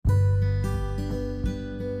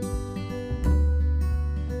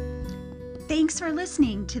Thanks for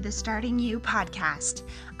listening to the Starting You podcast.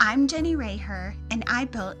 I'm Jenny Raher, and I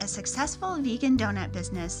built a successful vegan donut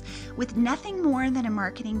business with nothing more than a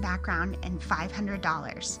marketing background and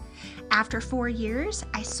 $500. After 4 years,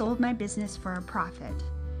 I sold my business for a profit.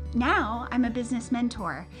 Now I'm a business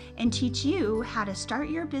mentor and teach you how to start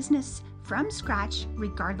your business from scratch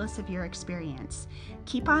regardless of your experience.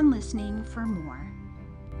 Keep on listening for more.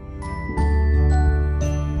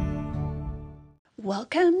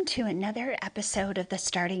 Welcome to another episode of the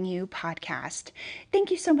Starting You podcast.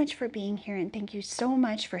 Thank you so much for being here, and thank you so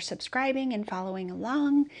much for subscribing and following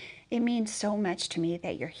along. It means so much to me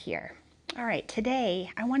that you're here. All right,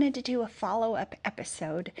 today I wanted to do a follow-up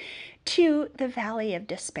episode to the Valley of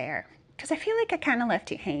Despair because I feel like I kind of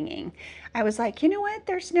left you hanging. I was like, you know what?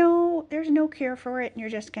 There's no cure for it, and you're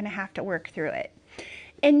just going to have to work through it.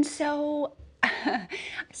 And so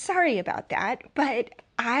sorry about that, but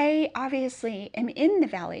I obviously am in the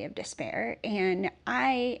Valley of Despair, and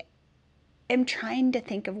I am trying to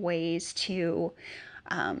think of ways to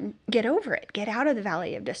get over it, get out of the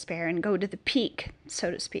Valley of Despair and go to the peak,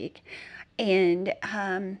 so to speak. And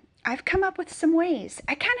I've come up with some ways.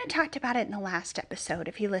 I kind of talked about it in the last episode,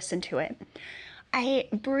 if you listen to it. I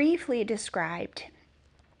briefly described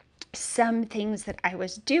some things that I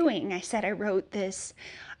was doing. I said I wrote this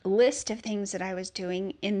list of things that I was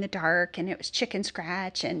doing in the dark, and it was chicken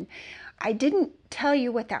scratch, and I didn't tell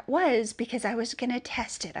you what that was because I was going to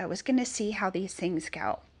test it. I was going to see how these things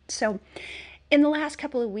go. So in the last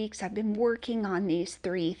couple of weeks, I've been working on these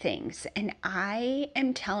 3 things, and I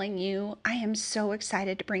am telling you, I am so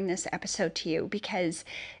excited to bring this episode to you because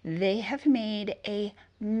they have made a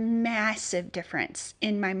massive difference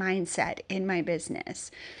in my mindset, in my business.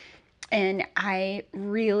 And I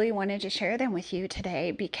really wanted to share them with you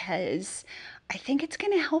today because I think it's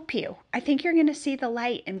going to help you. I think you're going to see the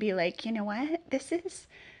light and be like, you know what? This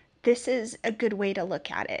is a good way to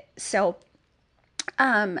look at it. So,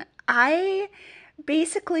 I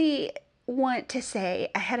basically want to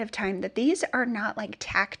say ahead of time that these are not like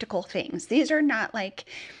tactical things. These are not like,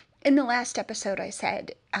 in the last episode I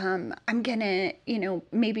said, I'm gonna,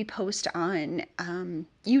 maybe post on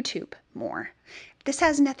YouTube more. This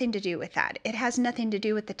has nothing to do with that. It has nothing to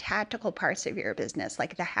do with the tactical parts of your business,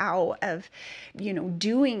 like the how of,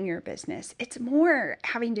 doing your business. It's more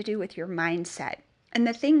having to do with your mindset and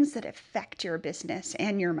the things that affect your business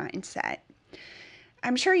and your mindset.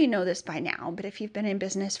 I'm sure you know this by now, but if you've been in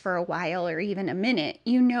business for a while or even a minute,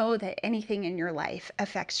 you know that anything in your life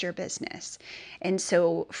affects your business. And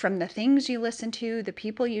so from the things you listen to, the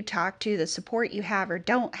people you talk to, the support you have or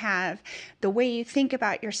don't have, the way you think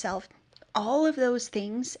about yourself, all of those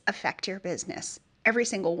things affect your business, every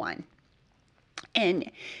single one. And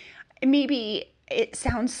maybe it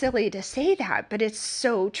sounds silly to say that, but it's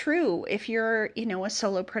so true. If you're, a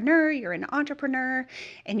solopreneur, you're an entrepreneur,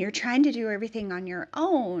 and you're trying to do everything on your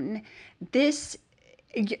own,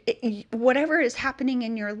 whatever is happening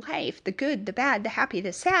in your life, the good, the bad, the happy,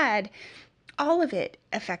 the sad, all of it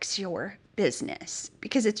affects your business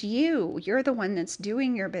because it's you. You're the one that's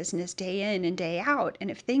doing your business day in and day out. And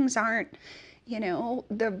if things aren't,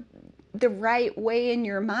 the right way in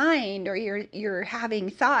your mind, or you're having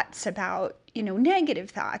thoughts about, negative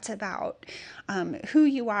thoughts about who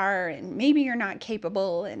you are, and maybe you're not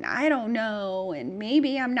capable, and I don't know, and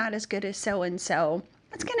maybe I'm not as good as so-and-so,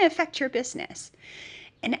 it's going to affect your business.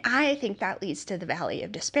 And I think that leads to the Valley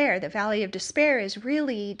of Despair. The Valley of Despair is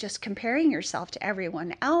really just comparing yourself to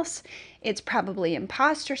everyone else. It's probably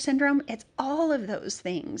imposter syndrome. It's all of those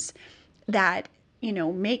things that,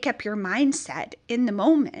 make up your mindset in the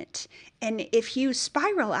moment. And if you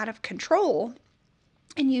spiral out of control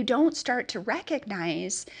and you don't start to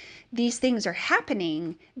recognize these things are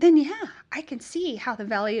happening, then yeah, I can see how the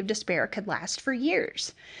Valley of Despair could last for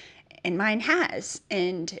years. And mine has.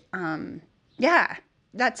 And yeah.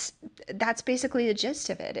 That's basically the gist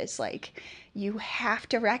of it. It's like you have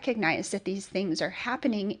to recognize that these things are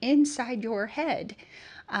happening inside your head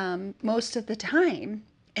most of the time,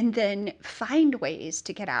 and then find ways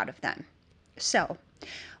to get out of them. So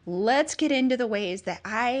let's get into the ways that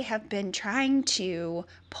I have been trying to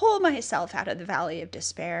pull myself out of the Valley of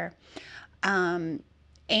Despair. Or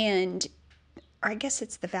I guess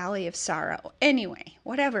it's the Valley of Sorrow. Anyway,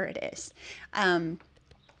 whatever it is.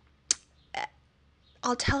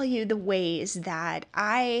 I'll tell you the ways that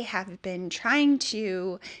I have been trying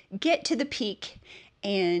to get to the peak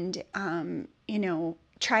and,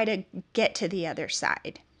 try to get to the other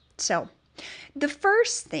side. So the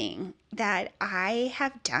first thing that I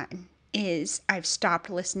have done is I've stopped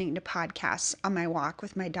listening to podcasts on my walk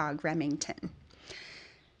with my dog, Remington.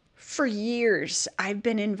 For years, I've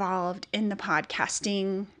been involved in the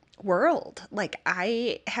podcasting world. Like,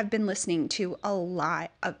 I have been listening to a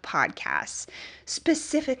lot of podcasts.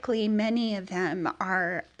 Specifically, many of them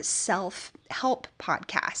are self-help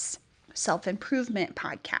podcasts, self-improvement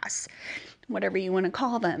podcasts, whatever you want to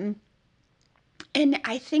call them. And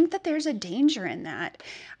I think that there's a danger in that.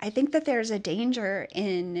 I think that there's a danger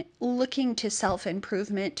in looking to self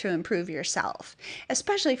improvement to improve yourself,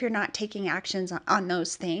 especially if you're not taking actions on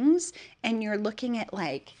those things and you're looking at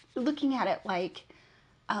it like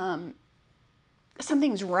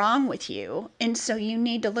something's wrong with you. And so you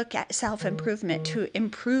need to look at self improvement to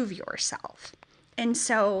improve yourself. And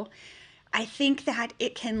so I think that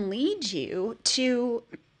it can lead you to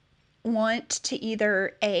want to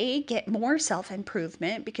either get more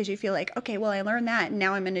self-improvement because you feel like, okay, well, I learned that and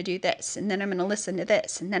now I'm going to do this and then I'm going to listen to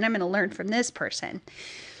this and then I'm going to learn from this person.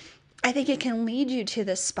 I think it can lead you to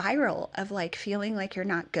the spiral of like feeling like you're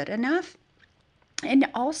not good enough, and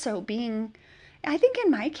also I think in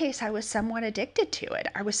my case, I was somewhat addicted to it.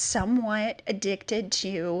 I was somewhat addicted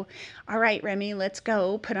to, all right, Remy, let's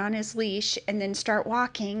go put on his leash and then start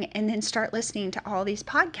walking and then start listening to all these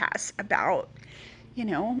podcasts about,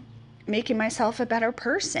 making myself a better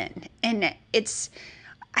person. And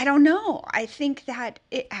I don't know. I think that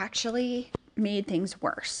it actually made things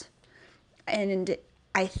worse. And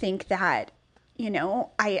I think that,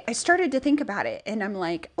 I started to think about it and I'm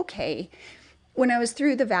like, okay, when I was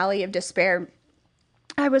through the valley of despair,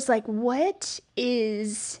 I was like, what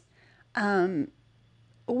is holding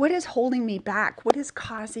me back? What is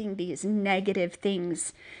causing these negative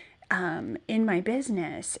things in my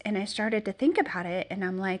business? And I started to think about it and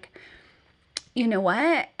I'm like, you know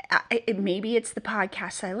what? Maybe it's the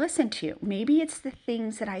podcasts I listen to. Maybe it's the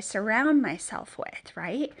things that I surround myself with,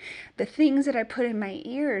 right? The things that I put in my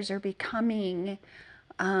ears are becoming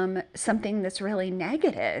something that's really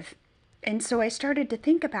negative. And so I started to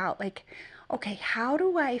think about like, okay, how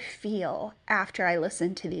do I feel after I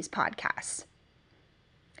listen to these podcasts?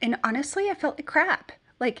 And honestly, I felt like crap.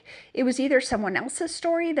 Like it was either someone else's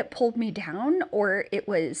story that pulled me down, or it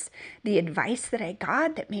was the advice that I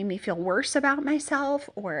got that made me feel worse about myself,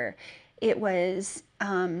 or it was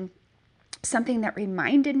something that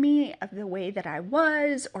reminded me of the way that I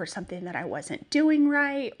was, or something that I wasn't doing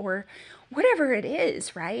right, or whatever it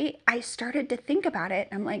is, right? I started to think about it.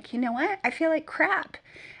 I'm like, you know what? I feel like crap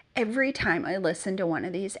every time I listen to one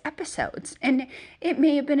of these episodes. And it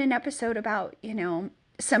may have been an episode about,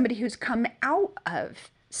 somebody who's come out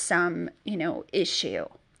of some, issue.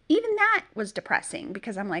 Even that was depressing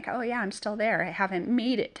because I'm like, oh yeah, I'm still there. I haven't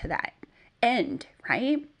made it to that end,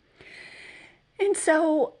 right? And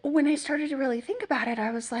so when I started to really think about it,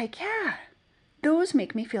 I was like, yeah, those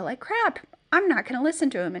make me feel like crap. I'm not going to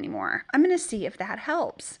listen to them anymore. I'm going to see if that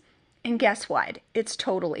helps. And guess what? It's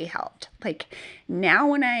totally helped. Like now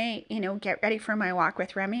when I, get ready for my walk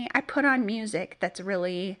with Remy, I put on music that's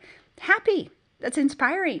really happy, that's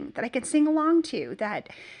inspiring, that I can sing along to, that,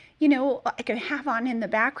 I can have on in the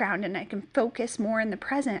background and I can focus more in the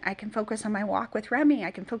present. I can focus on my walk with Remy. I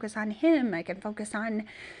can focus on him. I can focus on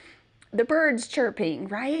the birds chirping,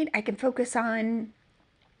 right? I can focus on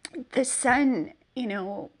the sun,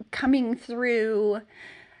 coming through.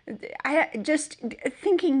 I just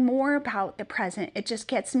thinking more about the present. It just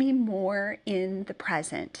gets me more in the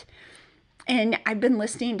present. And I've been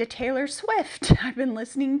listening to Taylor Swift. I've been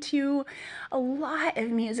listening to a lot of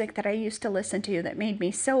music that I used to listen to that made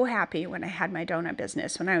me so happy when I had my donut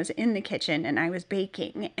business, when I was in the kitchen and I was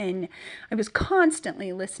baking. And I was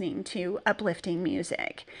constantly listening to uplifting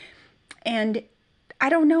music. And I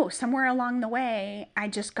don't know, somewhere along the way, I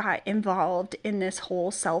just got involved in this whole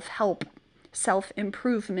self-help,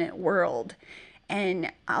 self-improvement world.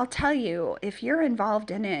 And I'll tell you, if you're involved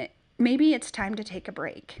in it, maybe it's time to take a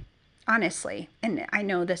break. Honestly, and I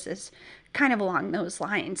know this is kind of along those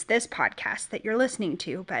lines, this podcast that you're listening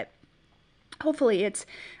to, but hopefully it's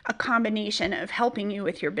a combination of helping you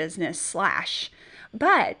with your business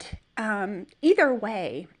but either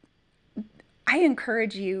way, I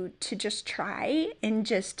encourage you to just try and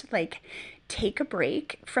just like take a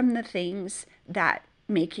break from the things that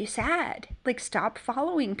make you sad. Like stop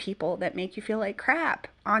following people that make you feel like crap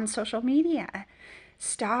on social media.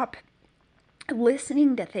 Stop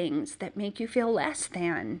listening to things that make you feel less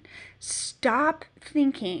than. Stop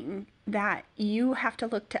thinking that you have to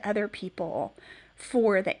look to other people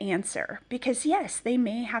for the answer, because yes, they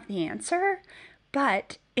may have the answer,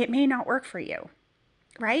 but it may not work for you,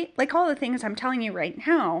 right? Like all the things I'm telling you right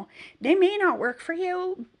now, they may not work for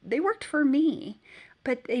you. They worked for me,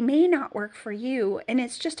 but they may not work for you. And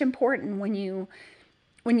it's just important when you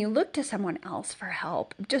when you look to someone else for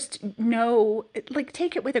help, just know, like,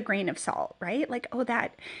 take it with a grain of salt, right? Like, oh,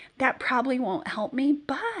 that probably won't help me,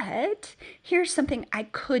 but here's something I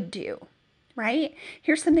could do, right?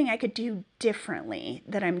 Here's something I could do differently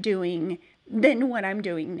that I'm doing than what I'm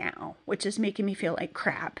doing now, which is making me feel like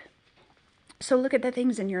crap. So look at the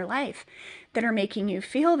things in your life that are making you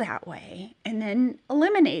feel that way and then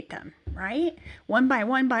eliminate them, right? One by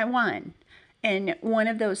one by one. And one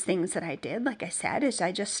of those things that I did, like I said, is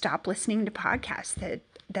I just stopped listening to podcasts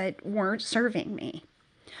that weren't serving me.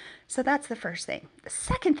 So that's the first thing. The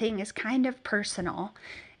second thing is kind of personal,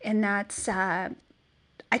 and that's, I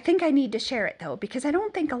think I need to share it though, because I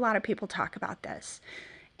don't think a lot of people talk about this.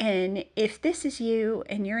 And if this is you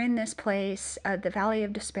and you're in this place of the valley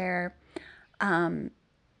of despair,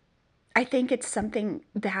 I think it's something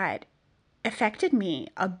that affected me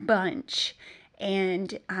a bunch,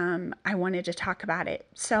 and I wanted to talk about it.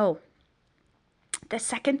 So the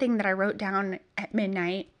second thing that I wrote down at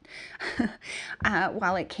midnight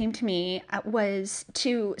while it came to me was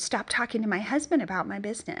to stop talking to my husband about my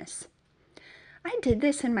business. I did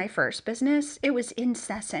this in my first business. It was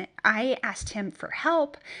incessant. I asked him for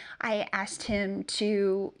help. I asked him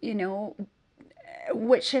to,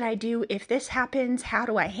 what should I do if this happens? How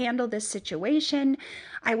do I handle this situation?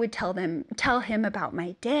 I would tell him about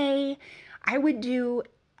my day. I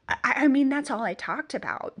mean, that's all I talked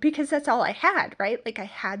about because that's all I had, right? Like I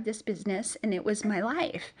had this business and it was my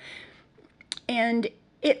life. And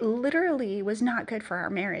it literally was not good for our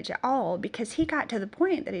marriage at all because he got to the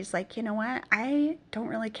point that he's like, you know what? I don't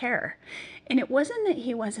really care. And it wasn't that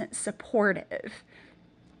he wasn't supportive.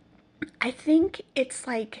 I think it's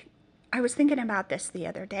like, I was thinking about this the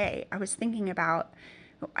other day. I was thinking about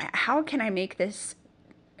how can I make this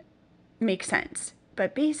make sense?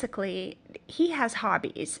 But basically, he has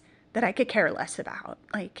hobbies that I could care less about.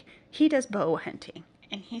 Like, he does bow hunting,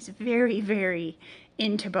 and he's very, very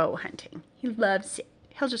into bow hunting. He loves it.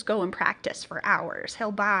 He'll just go and practice for hours.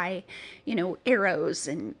 He'll buy, arrows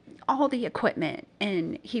and all the equipment,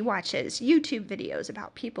 and he watches YouTube videos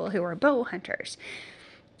about people who are bow hunters.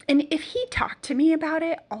 And if he talked to me about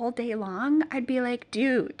it all day long, I'd be like,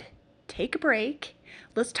 dude, take a break.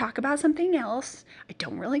 Let's talk about something else. I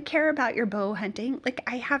don't really care about your bow hunting. Like,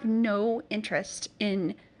 I have no interest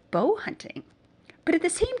in bow hunting. But at the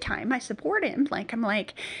same time, I support him. Like, I'm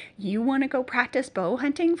like, you want to go practice bow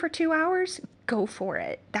hunting for 2 hours? Go for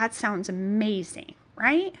it. That sounds amazing,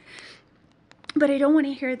 right? But I don't want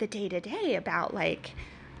to hear the day-to-day about, like,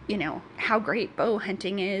 how great bow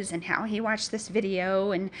hunting is and how he watched this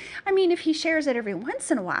video. And I mean, if he shares it every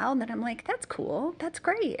once in a while, then I'm like, that's cool. That's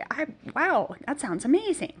great. Wow, that sounds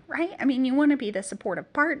amazing, right? I mean, you want to be the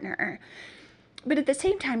supportive partner. But at the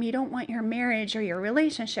same time, you don't want your marriage or your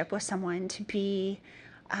relationship with someone to be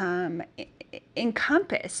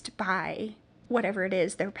encompassed by whatever it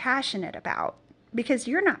is they're passionate about because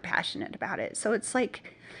you're not passionate about it. So it's like,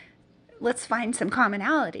 let's find some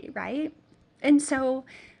commonality, right? And so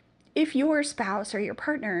if your spouse or your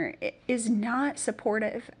partner is not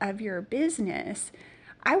supportive of your business,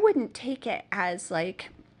 I wouldn't take it as like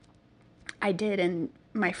I did in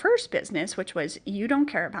my first business, which was, you don't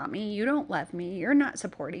care about me, you don't love me, you're not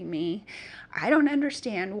supporting me, I don't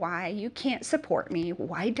understand why you can't support me,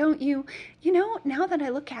 why don't you, now that I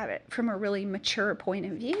look at it from a really mature point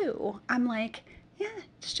of view, I'm like, yeah,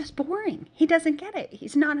 it's just boring. He doesn't get it.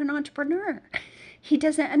 He's not an entrepreneur. He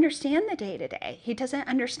doesn't understand the day-to-day. He doesn't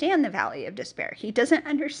understand the valley of despair. He doesn't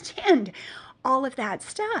understand all of that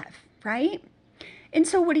stuff, right? And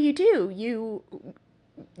so what do? You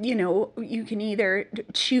can either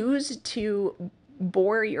choose to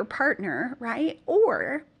bore your partner, right?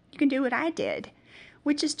 Or you can do what I did,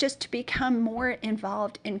 which is just to become more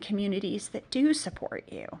involved in communities that do support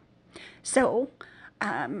you. So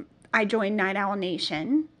I joined Night Owl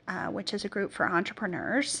Nation, which is a group for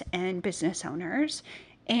entrepreneurs and business owners.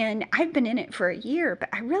 And I've been in it for a year, but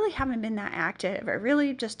I really haven't been that active. I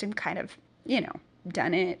really just am kind of,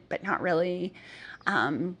 done it, but not really.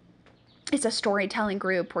 It's a storytelling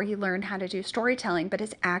group where you learn how to do storytelling, but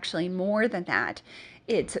it's actually more than that.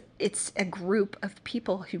 It's a group of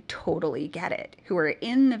people who totally get it, who are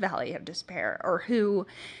in the valley of despair, or who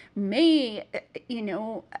may,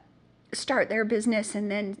 start their business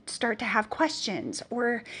and then start to have questions,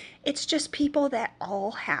 or it's just people that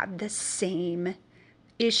all have the same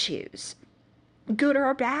issues, good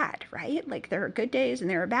or bad, right? Like there are good days and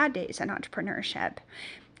there are bad days in entrepreneurship.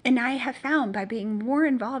 And I have found by being more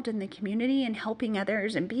involved in the community and helping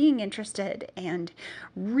others and being interested and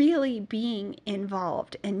really being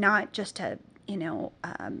involved and not just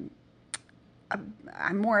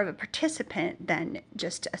I'm more of a participant than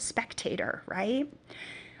just a spectator, right?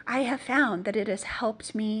 I have found that it has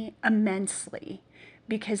helped me immensely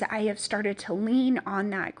because I have started to lean on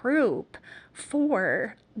that group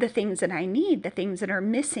for the things that I need, the things that are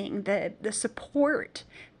missing, the support,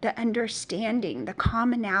 the understanding, the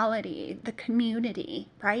commonality, the community,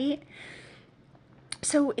 right?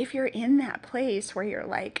 So if you're in that place where you're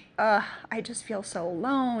like, I just feel so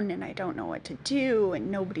alone and I don't know what to do and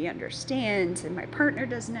nobody understands and my partner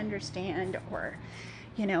doesn't understand, or,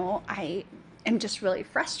 I am just really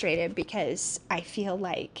frustrated because I feel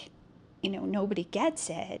like, nobody gets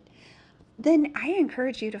it, then I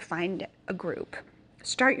encourage you to find a group.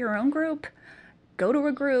 Start your own group. Go to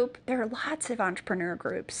a group. There are lots of entrepreneur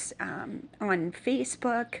groups on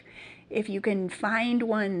Facebook. If you can find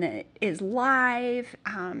one that is live,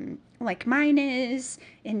 like mine is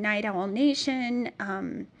in Night Owl Nation,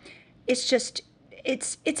 it's just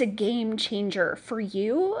it's a game changer for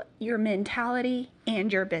you, your mentality,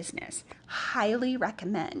 and your business. Highly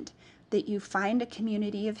recommend that you find a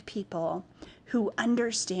community of people who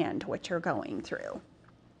understand what you're going through.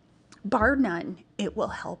 Bar none, it will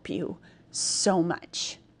help you so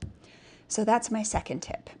much. So that's my second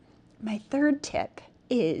tip. My third tip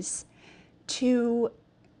is to,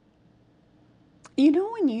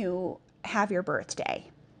 when you have your birthday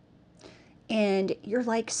and you're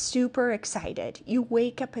like super excited, you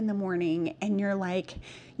wake up in the morning and you're like,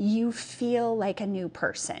 you feel like a new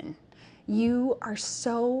person. You are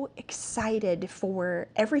so excited for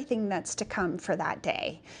everything that's to come for that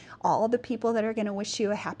day. All the people that are going to wish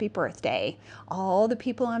you a happy birthday, all the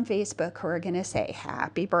people on Facebook who are going to say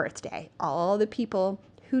happy birthday, all the people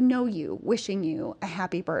who know you wishing you a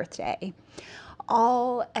happy birthday,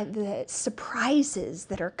 all of the surprises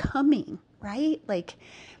that are coming, right? Like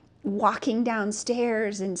walking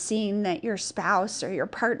downstairs and seeing that your spouse or your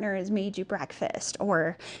partner has made you breakfast,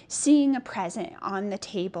 or seeing a present on the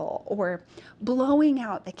table, or blowing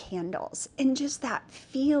out the candles, and just that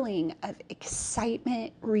feeling of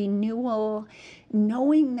excitement, renewal,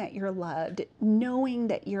 knowing that you're loved, knowing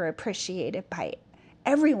that you're appreciated by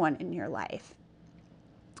everyone in your life.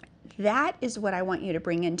 That is what I want you to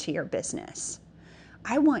bring into your business.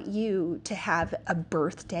 I want you to have a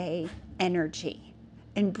birthday energy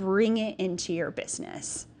and bring it into your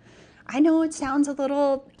business. I know it sounds a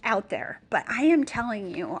little out there, but I am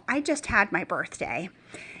telling you, I just had my birthday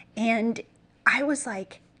and I was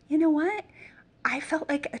like, you know what? I felt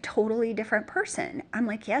like a totally different person. I'm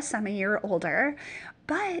like, yes, I'm a year older,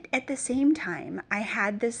 but at the same time, I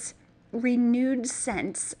had this renewed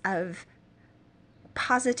sense of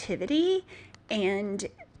positivity and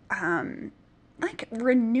like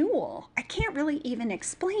renewal. I can't really even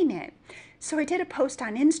explain it. So I did a post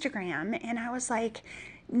on Instagram and I was like,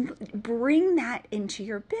 bring that into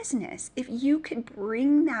your business. If you could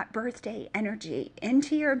bring that birthday energy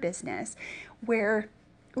into your business where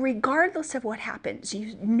regardless of what happens,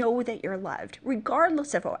 you know that you're loved.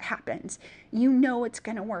 Regardless of what happens, you know it's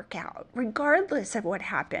going to work out. Regardless of what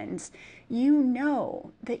happens, you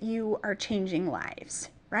know that you are changing lives,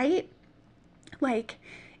 right? Like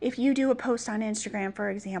if you do a post on Instagram, for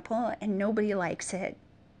example, and nobody likes it,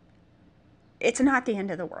 it's not the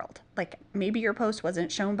end of the world. Like maybe your post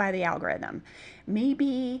wasn't shown by the algorithm.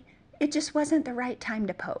 Maybe it just wasn't the right time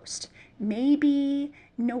to post. Maybe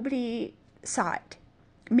nobody saw it.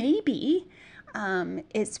 Maybe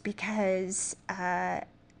it's because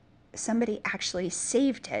somebody actually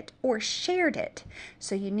saved it or shared it.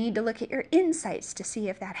 So you need to look at your insights to see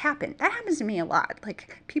if that happened. That happens to me a lot.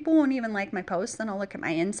 Like people won't even like my posts, then I'll look at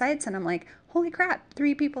my insights and I'm like, holy crap,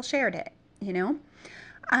 3 people shared it,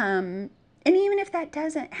 And even if that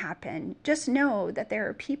doesn't happen, just know that there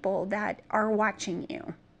are people that are watching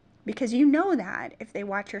you. Because you know that if they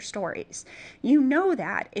watch your stories. You know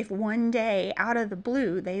that if one day out of the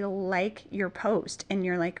blue they like your post and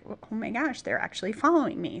you're like, oh my gosh, they're actually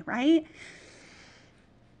following me, right?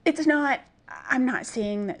 I'm not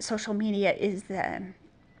saying that social media is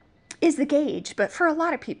the gauge, but for a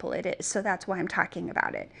lot of people it is. So that's why I'm talking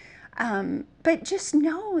about it. But just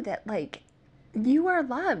know that like you are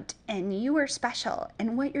loved and you are special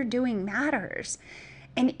and what you're doing matters.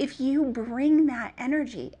 And if you bring that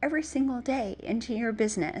energy every single day into your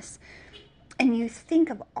business and you think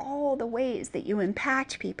of all the ways that you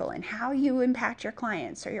impact people and how you impact your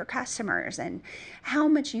clients or your customers and how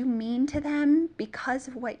much you mean to them because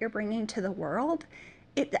of what you're bringing to the world,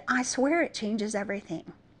 I swear it changes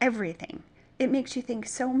everything. Everything. It makes you think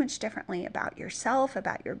so much differently about yourself,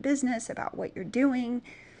 about your business, about what you're doing.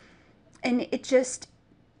 And it just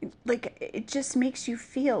makes you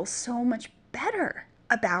feel so much better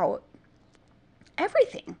about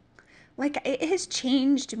everything. Like, it has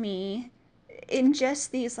changed me in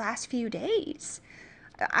just these last few days.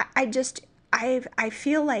 I just, I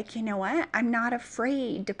feel like, you know what? I'm not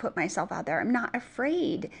afraid to put myself out there. I'm not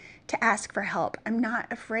afraid to ask for help. I'm not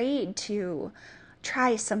afraid to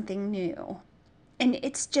try something new. And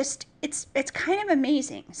it's just, it's kind of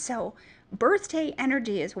amazing. So birthday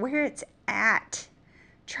energy is where it's at.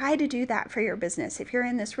 Try to do that for your business. If you're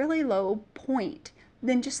in this really low point,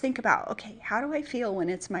 then just think about, okay, how do I feel when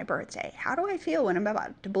it's my birthday? How do I feel when I'm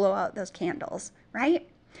about to blow out those candles, right?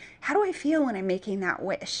 How do I feel when I'm making that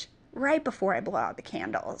wish right before I blow out the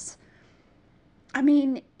candles? I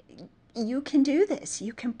mean, you can do this.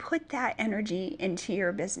 You can put that energy into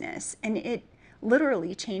your business, and it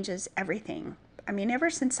literally changes everything. I mean, ever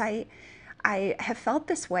since I have felt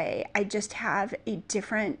this way, I just have a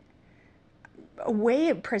different way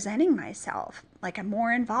of presenting myself. Like, I'm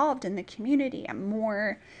more involved in the community. I'm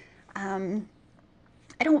more,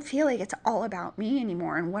 I don't feel like it's all about me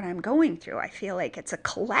anymore and what I'm going through. I feel like it's a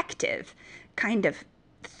collective kind of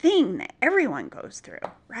thing that everyone goes through,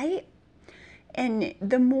 right? And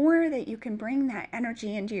the more that you can bring that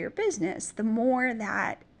energy into your business, the more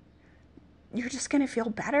that you're just going to feel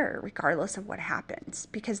better regardless of what happens,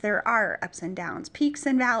 because there are ups and downs, peaks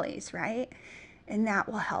and valleys, right? And that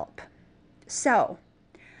will help. So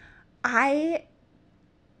I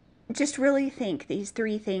just really think these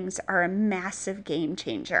three things are a massive game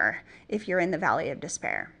changer if you're in the valley of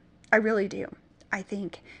despair. I really do. I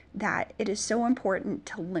think that it is so important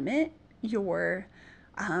to limit your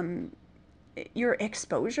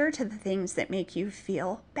exposure to the things that make you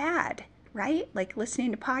feel bad, right? Like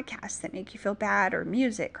listening to podcasts that make you feel bad, or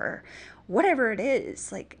music, or whatever it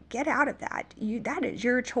is. Like, get out of that. That is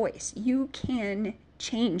your choice. You can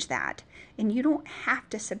change that, and you don't have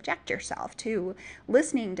to subject yourself to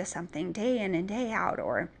listening to something day in and day out,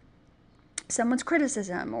 or someone's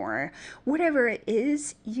criticism, or whatever it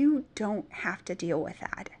is. You don't have to deal with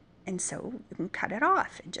that. And so you can cut it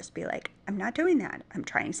off and just be like, I'm not doing that. I'm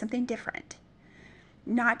trying something different.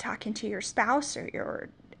 Not talking to your spouse or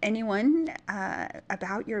anyone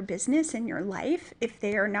about your business and your life if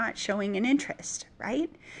they are not showing an interest, right?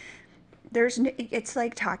 It's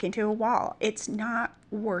like talking to a wall. It's not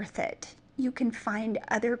worth it. You can find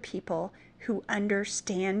other people who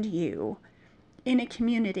understand you in a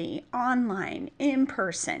community, online, in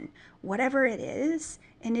person, whatever it is.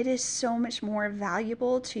 And it is so much more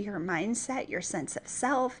valuable to your mindset, your sense of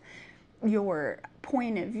self, your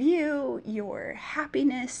point of view, your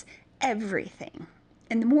happiness, everything.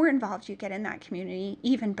 And the more involved you get in that community,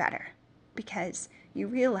 even better, because you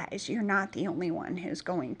realize you're not the only one who's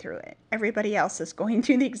going through it. Everybody else is going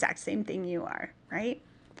through the exact same thing you are, right?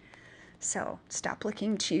 So stop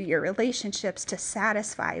looking to your relationships to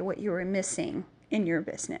satisfy what you are missing in your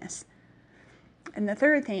business. And the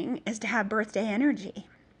third thing is to have birthday energy.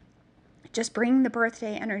 Just bring the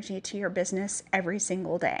birthday energy to your business every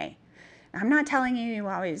single day. I'm not telling you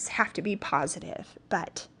always have to be positive,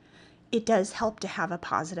 but it does help to have a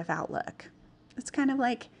positive outlook. It's kind of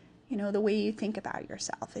like, the way you think about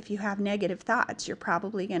yourself. If you have negative thoughts, you're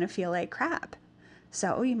probably going to feel like crap.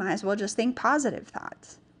 So you might as well just think positive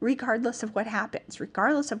thoughts, regardless of what happens,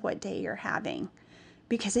 regardless of what day you're having,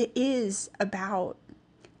 because it is about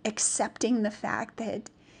accepting the fact that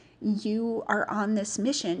you are on this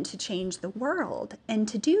mission to change the world. And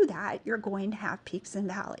to do that, you're going to have peaks and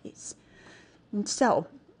valleys. And so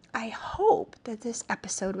I hope that this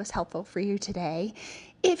episode was helpful for you today.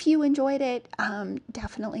 If you enjoyed it,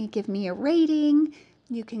 definitely give me a rating.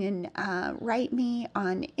 You can write me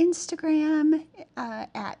on Instagram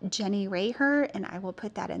at Jenny Raher, and I will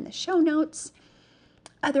put that in the show notes.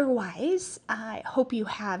 Otherwise, I hope you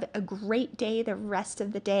have a great day the rest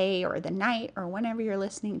of the day or the night or whenever you're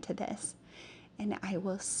listening to this. And I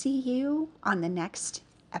will see you on the next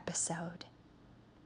episode.